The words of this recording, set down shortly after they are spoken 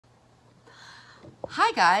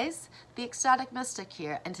Hi guys, the Ecstatic Mystic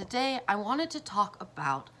here, and today I wanted to talk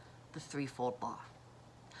about the threefold law.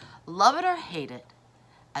 Love it or hate it,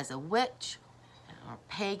 as a witch or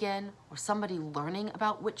pagan or somebody learning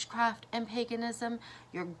about witchcraft and paganism,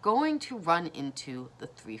 you're going to run into the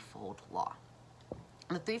threefold law.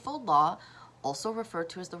 The threefold law, also referred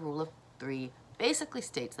to as the rule of three, basically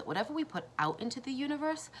states that whatever we put out into the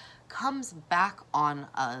universe comes back on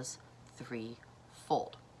us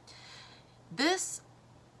threefold. This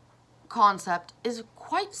concept is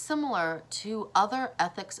quite similar to other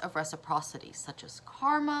ethics of reciprocity, such as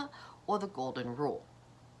karma or the golden rule.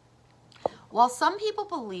 While some people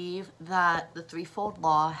believe that the threefold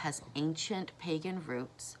law has ancient pagan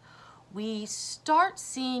roots, we start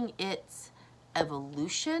seeing its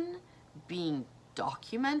evolution being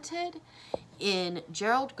documented in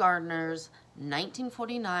Gerald Gardner's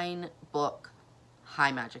 1949 book,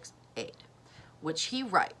 High Magic's Aid, which he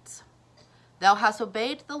writes, "Thou hast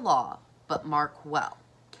obeyed the law, but mark well.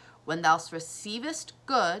 When thou receivest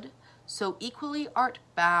good, so equally art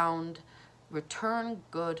bound, return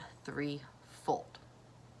good threefold."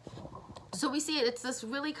 So we see it's this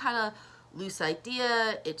really kind of loose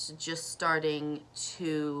idea. It's just starting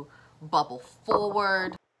to bubble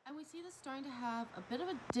forward. And we see this starting to have a bit of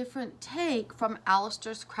a different take from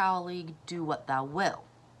Aleister Crowley's Do What Thou Will.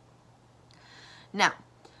 Now,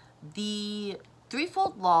 the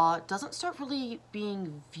threefold law doesn't start really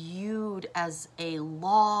being viewed as a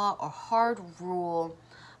law or hard rule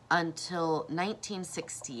until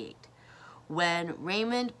 1968, when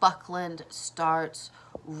Raymond Buckland starts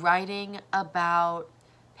writing about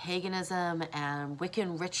paganism and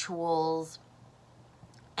Wiccan rituals.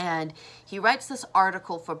 And he writes this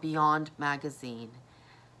article for Beyond magazine,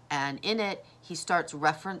 and in it he starts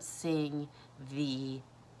referencing the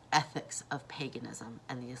ethics of paganism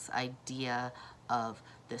and this idea of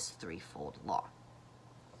this threefold law.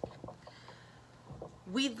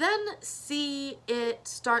 We then see it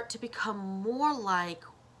start to become more like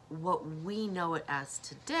what we know it as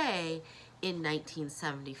today in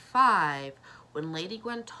 1975, when Lady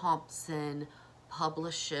Gwen Thompson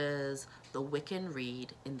publishes The Wiccan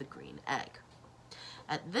Rede in the Green Egg.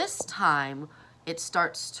 At this time, it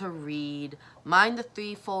starts to read, "Mind the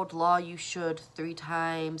threefold law you should, 3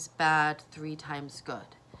 times bad, 3 times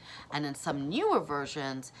good." And in some newer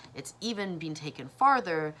versions, it's even been taken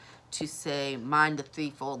farther to say, "Mind the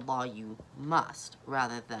threefold law you must,"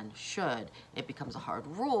 rather than should. It becomes a hard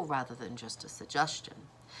rule rather than just a suggestion.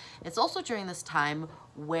 It's also during this time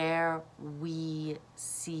where we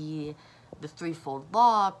see the threefold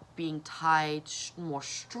law being tied more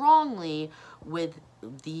strongly with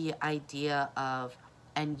the idea of,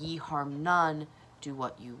 "And ye harm none, do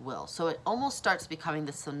what you will." So it almost starts becoming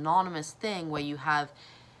this synonymous thing where you have,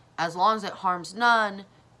 as long as it harms none,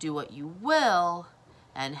 do what you will,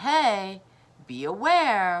 and hey, be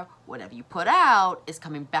aware, whatever you put out is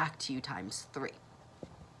coming back to you times 3.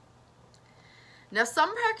 Now,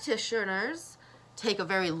 some practitioners take a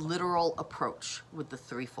very literal approach with the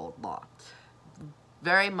threefold law.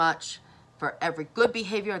 Very much, for every good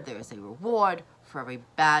behavior, there is a reward. For every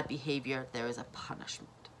bad behavior, there is a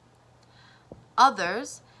punishment.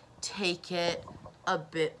 Others take it a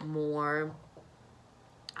bit more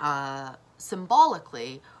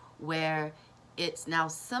symbolically, where it's now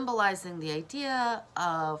symbolizing the idea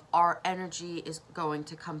of our energy is going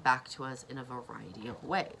to come back to us in a variety of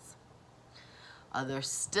ways. Others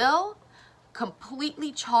still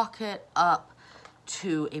completely chalk it up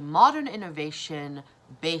to a modern innovation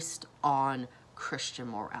based on Christian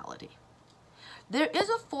morality. There is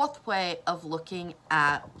a fourth way of looking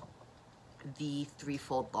at the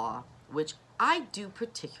threefold law, which I do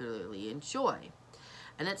particularly enjoy.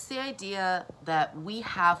 And it's the idea that we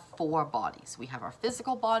have 4 bodies. We have our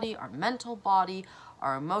physical body, our mental body,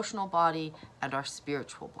 our emotional body, and our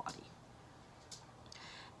spiritual body.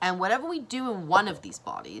 And whatever we do in one of these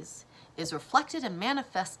bodies is reflected and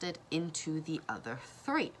manifested into the other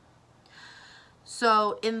 3.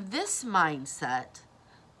 So in this mindset,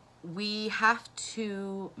 we have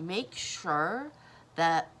to make sure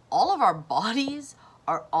that all of our bodies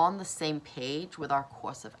are on the same page with our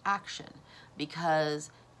course of action.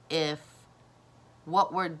 Because if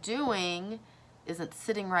what we're doing isn't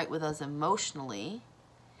sitting right with us emotionally,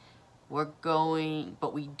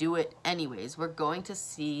 but we do it anyways, we're going to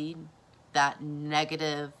see that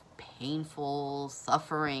negative, painful,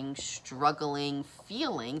 suffering, struggling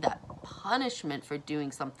feeling, that punishment for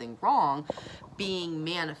doing something wrong, being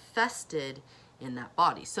manifested in that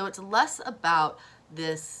body. So it's less about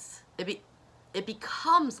this, it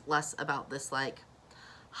becomes less about this like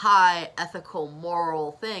high ethical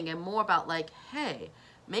moral thing and more about like, hey,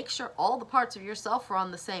 Make sure all the parts of yourself are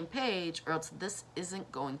on the same page, or else this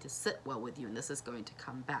isn't going to sit well with you and this is going to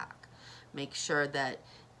come back. Make sure that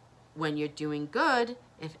when you're doing good,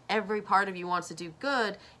 if every part of you wants to do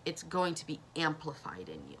good, it's going to be amplified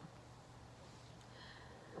in you.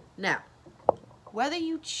 Now, whether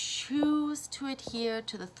you choose to adhere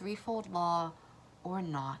to the threefold law or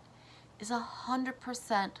not is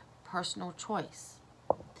 100% personal choice.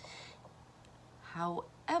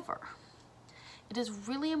 However, it is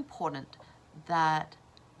really important that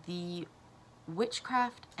the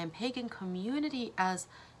witchcraft and pagan community as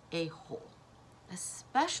a whole,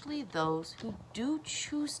 especially those who do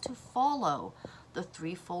choose to follow the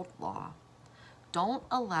threefold law, don't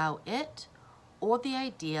allow it or the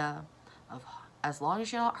idea of, as long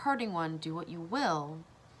as you're not hurting one, do what you will,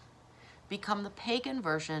 become the pagan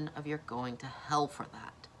version of you're going to hell for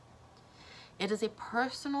that. It is a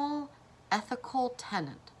personal, ethical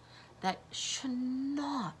tenet that should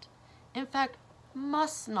not, in fact,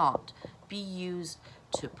 must not be used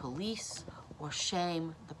to police or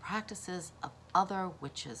shame the practices of other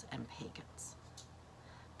witches and pagans.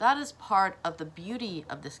 That is part of the beauty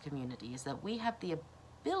of this community, is that we have the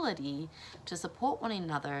ability to support one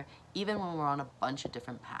another even when we're on a bunch of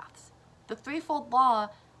different paths. The threefold law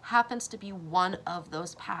happens to be one of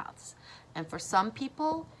those paths, and for some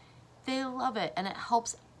people, they love it and it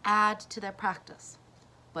helps add to their practice.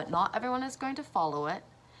 But not everyone is going to follow it,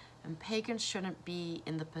 and pagans shouldn't be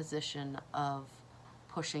in the position of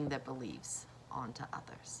pushing their beliefs onto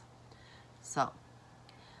others. So,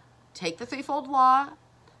 take the threefold law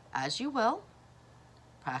as you will,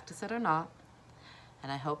 practice it or not,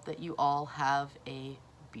 and I hope that you all have a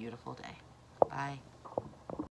beautiful day. Bye.